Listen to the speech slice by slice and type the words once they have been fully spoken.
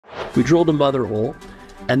we drilled a mother hole.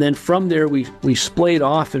 And then from there, we splayed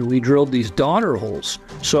off and we drilled these daughter holes.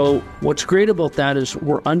 So what's great about that is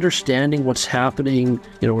we're understanding what's happening,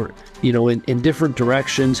 in different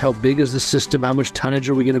directions. How big is the system? How much tonnage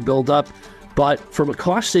are we going to build up? But from a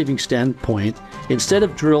cost-saving standpoint, instead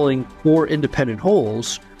of drilling 4 independent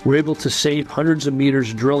holes, we're able to save hundreds of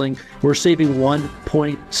meters drilling. We're saving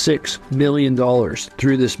 $1.6 million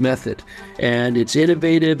through this method. And it's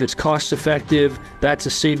innovative, it's cost-effective. That's a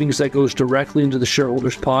savings that goes directly into the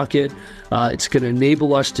shareholders' pocket. It's going to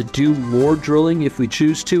enable us to do more drilling if we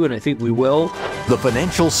choose to, and I think we will. The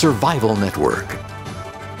Financial Survival Network.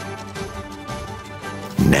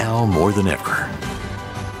 Now more than ever.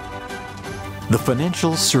 The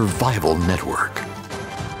Financial Survival Network.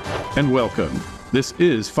 And welcome. This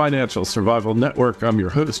is Financial Survival Network. I'm your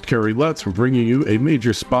host, Kerry Lutz. We're bringing you a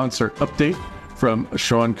major sponsor update from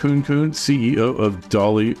Shawn Khunkhun, CEO of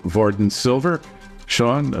Dolly Varden Silver.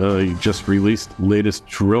 Shawn, you just released latest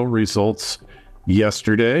drill results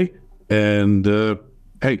yesterday, and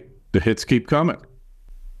hey, the hits keep coming.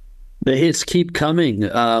 The hits keep coming.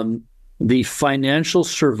 The Financial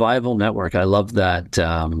Survival Network, I love that.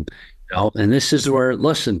 And this is where,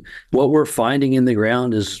 listen, what we're finding in the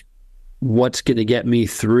ground is what's going to get me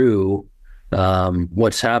through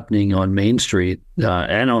what's happening on Main Street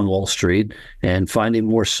and on Wall Street, and finding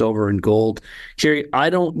more silver and gold. Kerry, I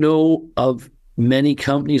don't know of many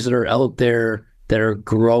companies that are out there that are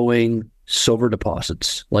growing silver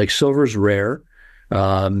deposits. Like, silver's rare.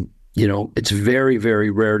 It's very,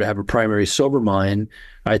 very rare to have a primary silver mine.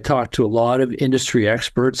 I talked to a lot of industry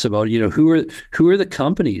experts about, who are the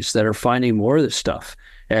companies that are finding more of this stuff.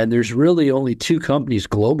 And there's really only 2 companies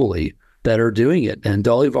globally that are doing it. And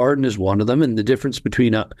Dolly Varden is one of them. And the difference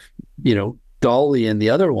between, Dolly and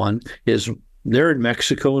the other one is they're in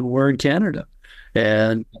Mexico and we're in Canada.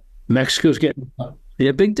 And Mexico's getting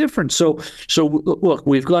a big difference. So look,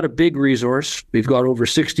 we've got a big resource. We've got over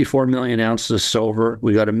 64 million ounces of silver.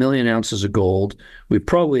 We've got 1 million ounces of gold. We've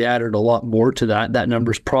probably added a lot more to that. That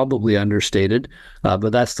number's probably understated,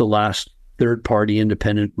 but that's the last third-party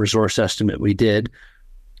independent resource estimate we did.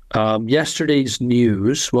 Yesterday's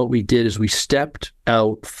news, what we did is we stepped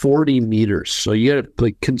out 40 meters. So you got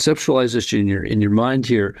to conceptualize this in your mind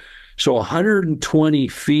here. So 120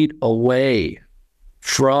 feet away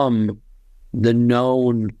from the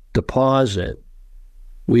known deposit,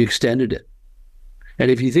 we extended it.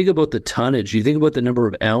 And if you think about the tonnage, you think about the number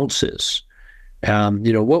of ounces,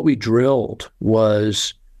 what we drilled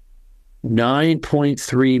was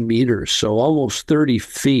 9.3 meters, so almost 30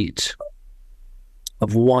 feet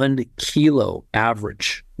of 1 kilo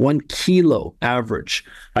average. 1 kilo average.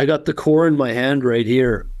 I got the core in my hand right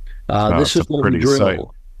here. This is what we drilled. Sight.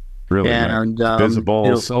 Really, and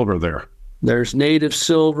visible silver there. There's native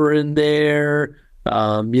silver in there.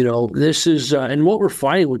 This is, and what we're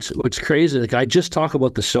finding, what's crazy, like I just talk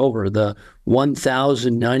about the silver, the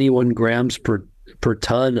 1,091 grams per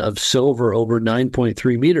ton of silver over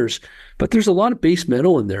 9.3 meters, but there's a lot of base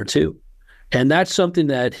metal in there too. And that's something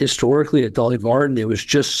that historically at Dolly Varden, it was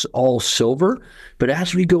just all silver. But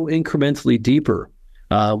as we go incrementally deeper,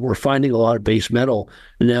 we're finding a lot of base metal.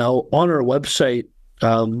 Now, on our website,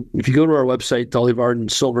 if you go to our website,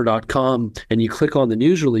 dollyvardensilver.com, and you click on the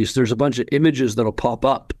news release, there's a bunch of images that'll pop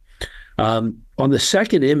up. On the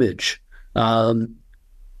second image,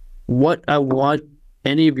 what I want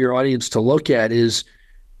any of your audience to look at is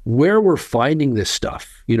where we're finding this stuff.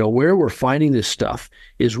 Where we're finding this stuff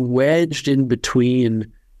is wedged in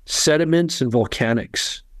between sediments and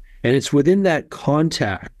volcanics. And it's within that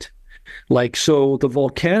contact. So the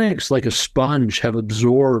volcanics, like a sponge, have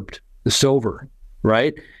absorbed the silver,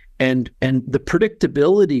 right? And the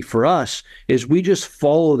predictability for us is we just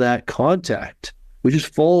follow that contact. We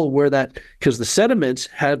just follow where because the sediments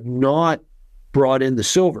have not brought in the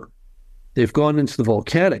silver. They've gone into the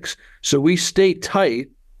volcanics. So we stay tight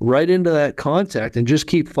right into that contact and just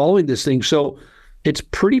keep following this thing. So it's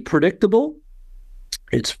pretty predictable.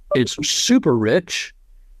 It's super rich.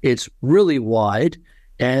 It's really wide,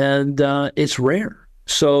 and it's rare.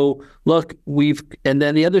 So look, and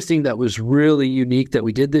then the other thing that was really unique that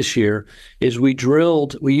we did this year is we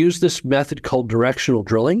used this method called directional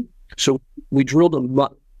drilling. So we drilled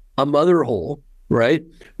a mother hole, right?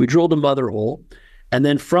 We drilled a mother hole. And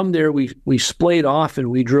then from there, we splayed off and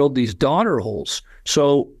we drilled these daughter holes.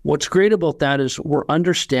 So what's great about that is we're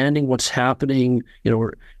understanding what's happening,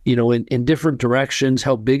 in different directions.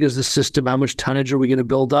 How big is the system? How much tonnage are we going to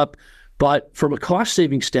build up? But from a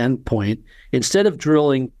cost-saving standpoint, instead of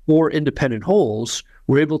drilling 4 independent holes,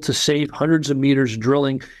 we're able to save hundreds of meters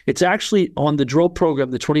drilling. It's actually on the drill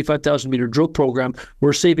program, the 25,000 meter drill program,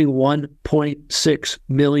 we're saving $1.6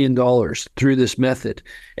 million through this method.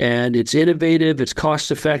 And it's innovative, it's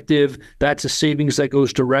cost effective. That's a savings that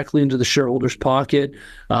goes directly into the shareholder's pocket.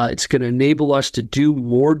 It's going to enable us to do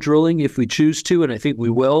more drilling if we choose to, and I think we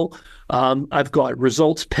will. I've got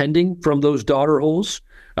results pending from those daughter holes.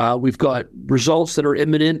 We've got results that are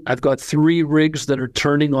imminent. I've got 3 rigs that are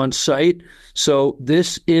turning on site. So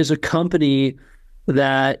this is a company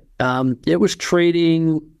that it was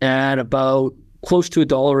trading at about close to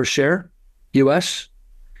 $1 a share US,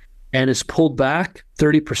 and it's pulled back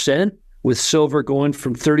 30%, with silver going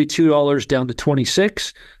from $32 down to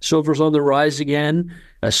 $26. Silver's on the rise again.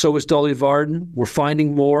 So is Dolly Varden. We're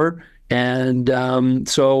finding more. And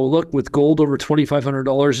so look, with gold over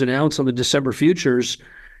 $2,500 an ounce on the December futures,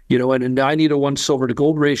 you know, and a 90-to-1 silver to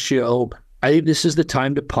gold ratio, I think this is the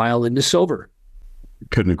time to pile into silver.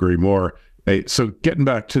 Couldn't agree more. Hey, so getting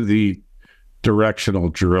back to the directional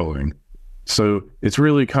drilling. So it's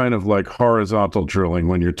really kind of like horizontal drilling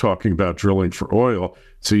when you're talking about drilling for oil.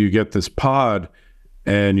 So you get this pod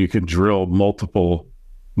and you can drill multiple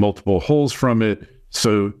holes from it.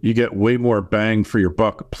 So you get way more bang for your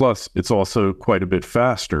buck. Plus, it's also quite a bit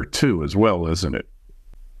faster too, as well, isn't it?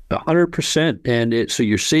 100%. And so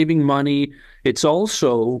you're saving money. It's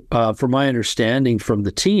also, from my understanding from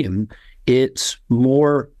the team, it's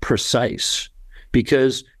more precise,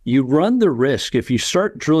 because you run the risk, if you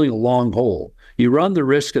start drilling a long hole, you run the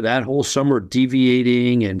risk of that hole somewhere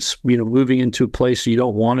deviating and, you know, moving into a place you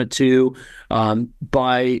don't want it to.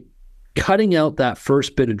 By cutting out that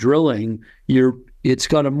first bit of drilling, it's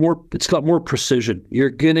got more precision. You're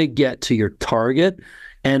gonna get to your target,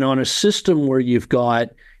 and on a system where you've got,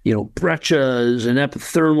 you know, breccias and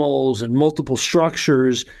epithermals and multiple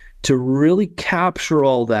structures to really capture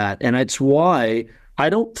all that. And it's why I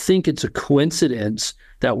don't think it's a coincidence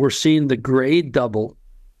that we're seeing the grade double,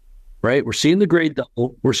 right? We're seeing the grade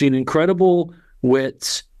double. We're seeing incredible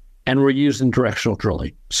widths, and we're using directional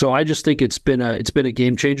drilling. So I just think it's been a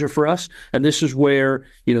game changer for us. And this is where,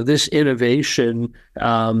 you know, this innovation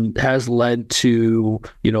has led to,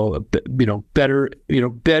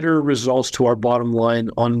 better results to our bottom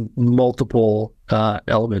line on multiple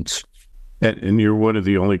elements. And you're one of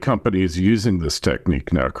the only companies using this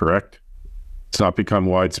technique now, correct? It's not become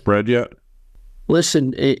widespread yet?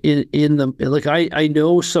 Listen, I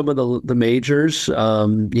know some of the majors,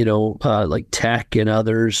 like Tech and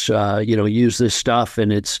others, use this stuff,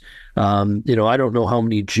 and it's, I don't know how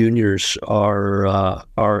many juniors are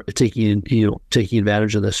taking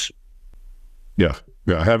advantage of this. Yeah,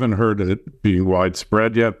 I haven't heard it being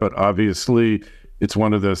widespread yet, but obviously it's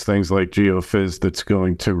one of those things like geophys that's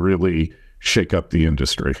going to really shake up the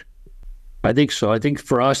industry. I think so. I think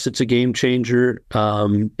for us, it's a game changer,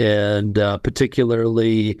 and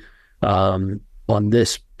particularly on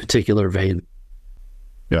this particular vein.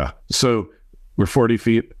 Yeah. So we're 40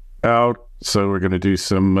 feet out, so we're going to do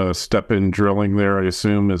some step-in drilling there, I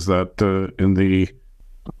assume. Is that in the...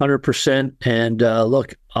 100%. And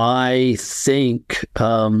look, I think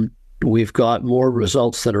we've got more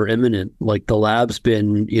results that are imminent. Like the lab's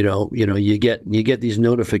been, you get these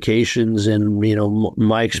notifications, and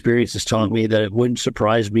my experience has taught me that it wouldn't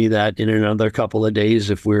surprise me that in another couple of days,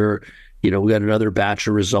 if we got another batch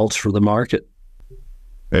of results for the market.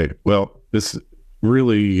 Hey, well, this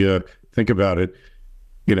really think about it.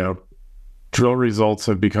 Drill results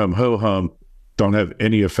have become ho-hum, don't have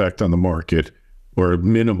any effect on the market, or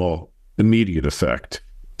minimal immediate effect.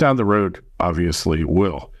 Down the road, obviously,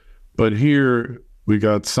 will. But here we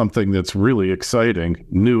got something that's really exciting,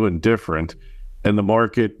 new and different, and the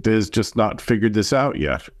market has just not figured this out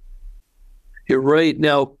yet. You're right.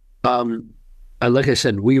 Now, like I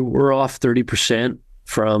said, we were off 30%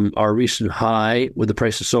 from our recent high with the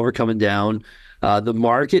price of silver coming down. The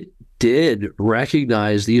market did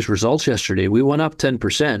recognize these results yesterday. We went up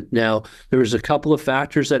 10%. Now, there was a couple of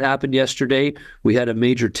factors that happened yesterday. We had a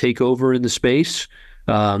major takeover in the space.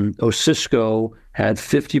 Osisko had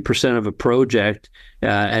 50% of a project,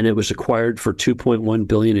 and it was acquired for $2.1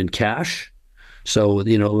 billion in cash. So,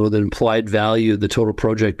 the implied value of the total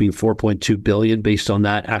project being $4.2 billion based on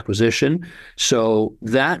that acquisition. So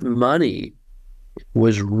that money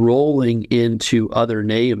was rolling into other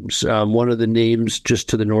names. One of the names just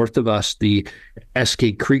to the north of us, the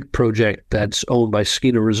SK Creek project that's owned by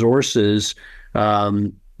Skeena Resources,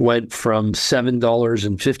 went from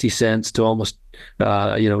 $7.50 to almost,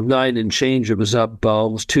 $9 and change. It was up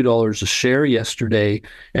almost $2 a share yesterday.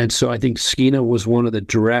 And so I think Skeena was one of the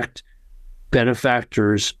direct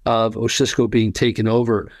benefactors of Osisko being taken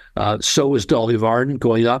over. So was Dolly Varden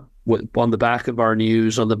going up on the back of our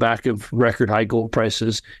news, on the back of record high gold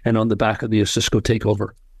prices, and on the back of the Osisko takeover.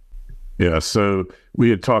 Yeah, so we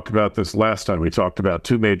had talked about this last time. We talked about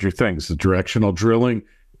two major things, the directional drilling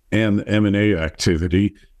and the M&A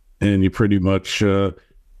activity, and you pretty much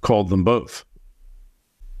called them both.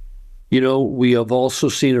 We have also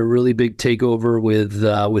seen a really big takeover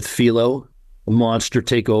with Filo, a monster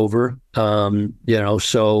takeover.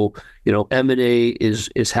 M&A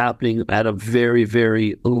is happening at a very,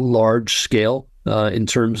 very large scale in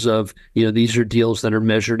terms of, these are deals that are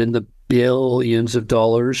measured in the billions of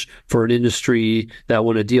dollars for an industry that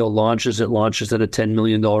when a deal launches, it launches at a $10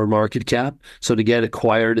 million market cap. So to get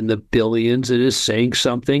acquired in the billions, it is saying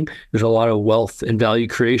something. There's a lot of wealth and value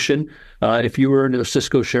creation. If you were an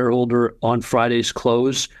Osisko shareholder on Friday's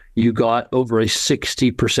close, you got over a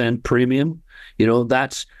 60% premium.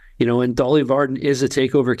 And Dolly Varden is a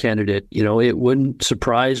takeover candidate. It wouldn't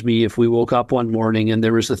surprise me if we woke up one morning and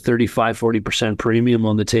there was a 35-40% premium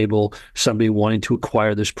on the table, somebody wanting to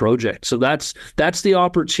acquire this project. So that's the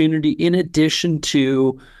opportunity, in addition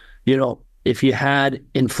to, if you had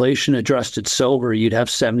inflation adjusted silver, you'd have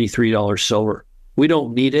 $73 silver. We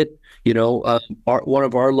don't need it. One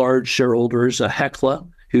of our large shareholders, Hecla,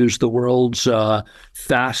 who's the world's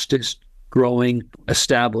fastest growing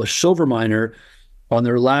established silver miner, on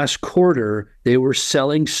their last quarter, they were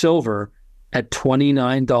selling silver at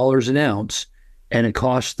 $29 an ounce, and it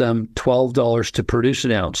cost them $12 to produce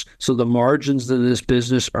an ounce. So the margins in this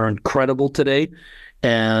business are incredible today,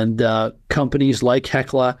 and companies like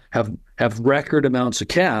Hecla have record amounts of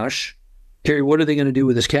cash. Kerry, what are they going to do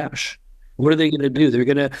with this cash? What are they going to do?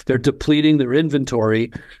 They're depleting their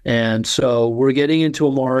inventory, and so we're getting into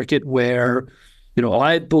a market where,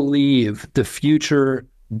 I believe the future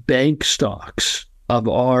bank stocks of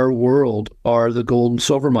our world are the gold and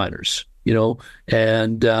silver miners,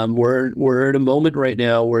 and we're in a moment right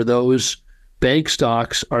now where those bank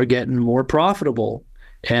stocks are getting more profitable,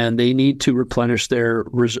 and they need to replenish their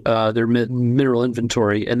mineral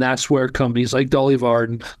inventory, and that's where companies like Dolly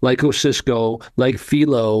Varden, like Osisko, like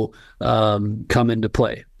Filo come into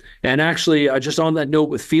play. And actually, just on that note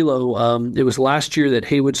with Filo, it was last year that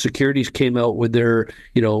Haywood Securities came out with their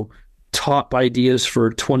top ideas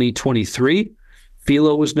for 2023.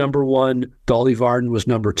 Filo was number one. Dolly Varden was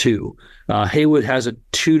number two. Haywood has a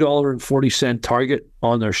 $2.40 target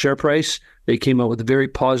on their share price. They came out with a very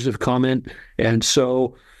positive comment. And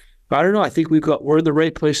so, I don't know. I think we're in the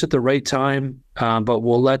right place at the right time, but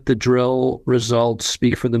we'll let the drill results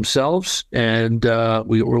speak for themselves. And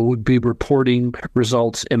we would be reporting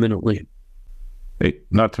results imminently. Hey,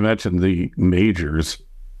 not to mention the majors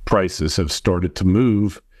prices have started to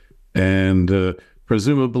move, and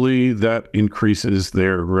presumably that increases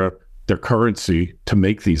their currency to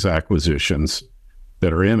make these acquisitions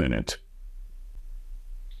that are imminent.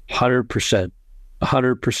 100%.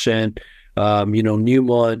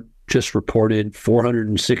 Newmont just reported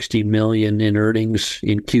 $460 million in earnings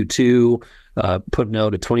in Q2, putting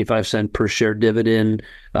out a 25-cent per share dividend.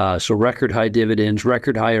 So record high dividends,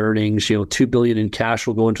 record high earnings. $2 billion in cash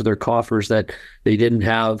will go into their coffers that they didn't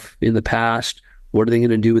have in the past. What are they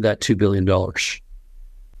going to do with that $2 billion?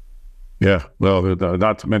 Yeah, well,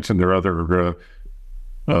 not to mention their other,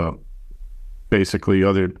 basically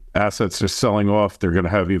other assets they're selling off. They're going to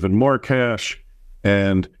have even more cash.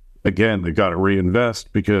 And again, they got to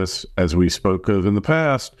reinvest because, as we spoke of in the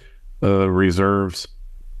past,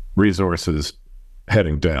 resources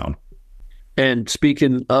heading down. And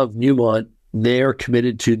speaking of Newmont, they are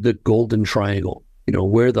committed to the Golden Triangle.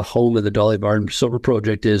 Where the home of the Dolly Varden Silver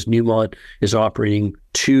Project is, Newmont is operating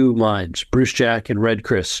two mines, Bruce Jack and Red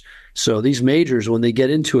Chris. So these majors, when they get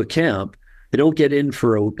into a camp, they don't get in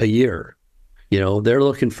for a year. They're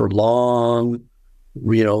looking for long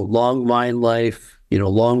mine life,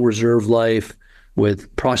 long reserve life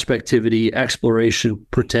with prospectivity, exploration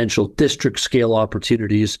potential, district scale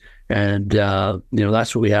opportunities. And,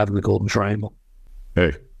 that's what we have in the Golden Triangle.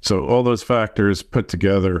 Hey, so all those factors put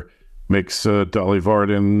together makes Dolly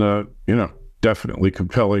Varden, definitely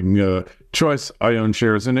compelling choice. I own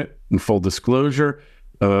shares in it, in full disclosure,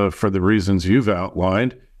 for the reasons you've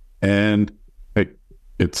outlined. And hey,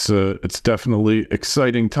 it's definitely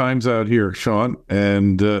exciting times out here, Shawn,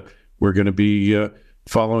 and we're going to be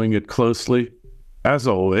following it closely. As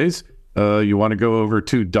always, you want to go over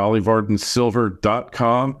to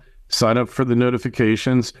dollyvardensilver.com, sign up for the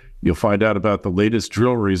notifications. You'll find out about the latest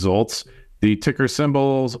drill results. The ticker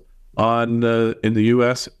symbols in the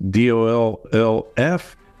US,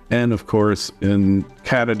 DOLLF, and of course in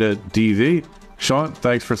Canada, DV. Shawn,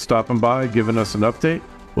 thanks for stopping by, giving us an update.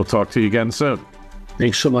 We'll talk to you again soon.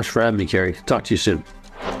 Thanks so much for having me, Kerry. Talk to you soon.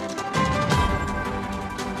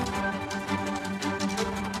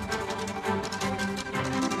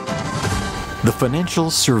 The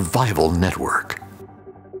Financial Survival Network.